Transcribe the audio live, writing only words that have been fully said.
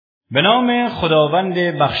به نام خداوند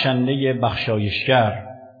بخشنده بخشایشگر.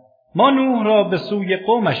 ما نوح را به سوی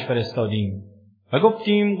قومش فرستادیم و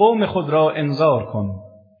گفتیم قوم خود را انذار کن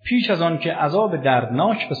پیش از آن که عذاب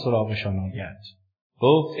دردناک به سراغشان آید.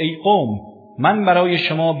 گفت ای قوم، من برای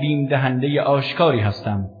شما بیم دهنده آشکاری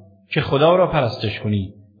هستم که خدا را پرستش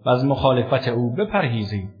کنید و از مخالفت او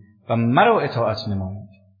بپرهیزید و مرا اطاعت نمایید.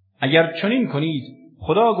 اگر چنین کنید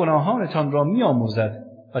خدا گناهانتان را می‌آمرزد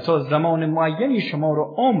و تا زمان معینی شما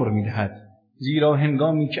را عمر می‌دهد، زیرا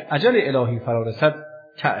هنگامی که اجل الهی فرا رسد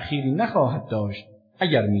تأخیری نخواهد داشت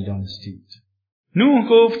اگر می‌دانستید. نوح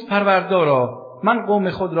گفت پروردگارا، من قوم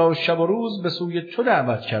خود را شب و روز به سوی تو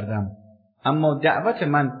دعوت کردم، اما دعوت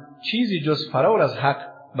من چیزی جز فرار از حق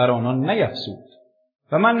بر آنان نیفزود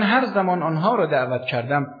و من هر زمان آنها را دعوت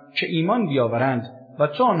کردم که ایمان بیاورند و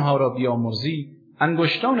تو آنها را بیامرزی،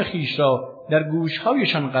 انگشتان خیش را در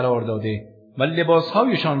گوشهایشان قرار داده و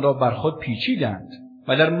لباسهایشان را بر خود پیچیدند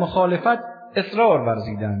و در مخالفت اصرار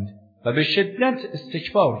ورزیدند و به شدت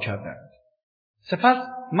استکبار کردند. سپس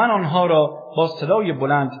من آنها را با صدای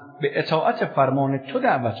بلند به اطاعت فرمان تو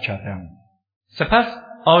دعوت کردم. سپس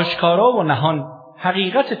آشکارا و نهان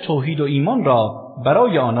حقیقت توحید و ایمان را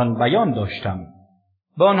برای آنان بیان داشتم.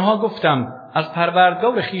 به آنها گفتم از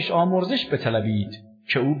پروردگار خیش آمرزش بطلبید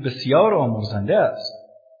که او بسیار آمرزنده است،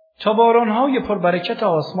 تا بارانهای پربرکت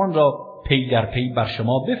آسمان را پی در پی بر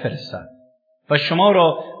شما بفرستد و شما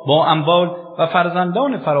را با اموال و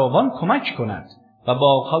فرزندان فراوان کمک کند و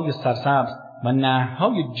باغهای سرسبز و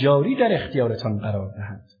نهرهای جاری در اختیارتان قرار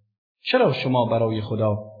دهد. چرا شما برای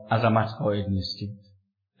خدا عظمت قائل نیستید،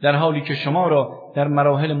 در حالی که شما را در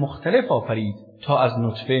مراحل مختلف آفرید تا از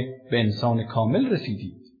نطفه به انسان کامل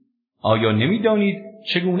رسیدید؟ آیا نمی‌دانید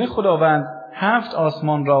چگونه خداوند 7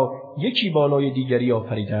 آسمان را یکی بالای دیگری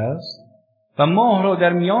آفریده است و ماه را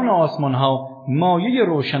در میان آسمانها مایه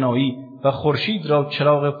روشنایی و خورشید را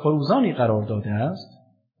چراغ فروزانی قرار داده است؟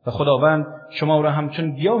 و خداوند شما را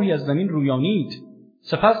همچون گیاهی از زمین رویانید،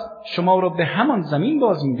 سپس شما را به همان زمین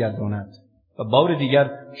باز می‌گرداند و بار دیگر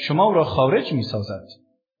شما را خارج می‌سازد.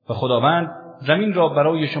 و خداوند زمین را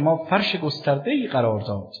برای شما فرش گسترده‌ای قرار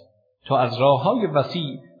داد تا از راه‌های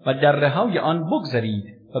وسیع و دره‌های آن بگذرید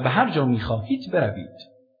و به هر جا می‌خواهید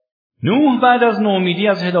بروید. نوح بعد از نومیدی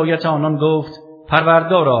از هدایت آنان گفت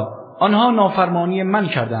پروردگارا، آنها نافرمانی من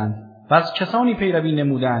کردند و از کسانی پیروی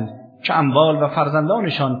نمودند که اموال و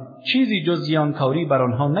فرزندانشان چیزی جز زیانکاری بر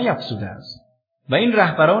آنها نیفزوده است و این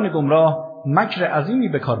رهبران گمراه مکر عظیمی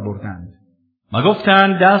به کار بردند و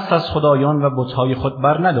گفتند دست از خدایان و بت‌های خود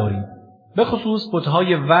بر ندارید، به خصوص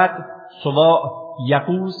بت‌های ود، سواع،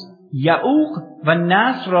 یغوث، یعوق و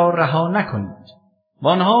نصر را رها نکنید و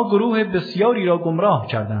آنها گروه بسیاری را گمراه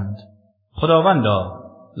کردند. خداوندا،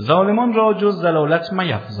 ظالمان را جز ضلالت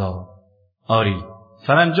میفزا. آری،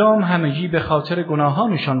 سرانجام همگی به خاطر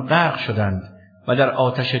گناهانشان غرق شدند و در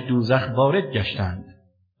آتش دوزخ وارد گشتند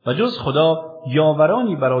و جز خدا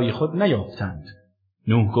یاورانی برای خود نیافتند.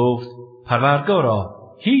 نوح گفت پروردگارا،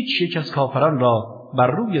 هیچ یک از کافران را بر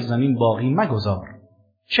روی زمین باقی مگذار،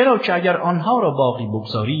 چرا که اگر آنها را باقی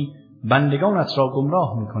بگذاری بندگانت را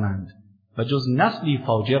گمراه می‌کنند و جز نسلی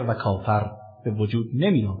فاجر و کافر به وجود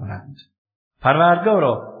نمی‌آورند.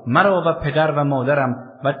 پروردگارا، مرا و پدر و مادرم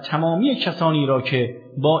و تمامی کسانی را که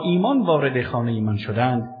با ایمان وارد خانه من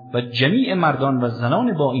شدند و جمیع مردان و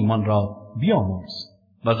زنان با ایمان را بیامرز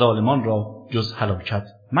و ظالمان را جز هلاکت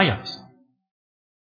میفزا.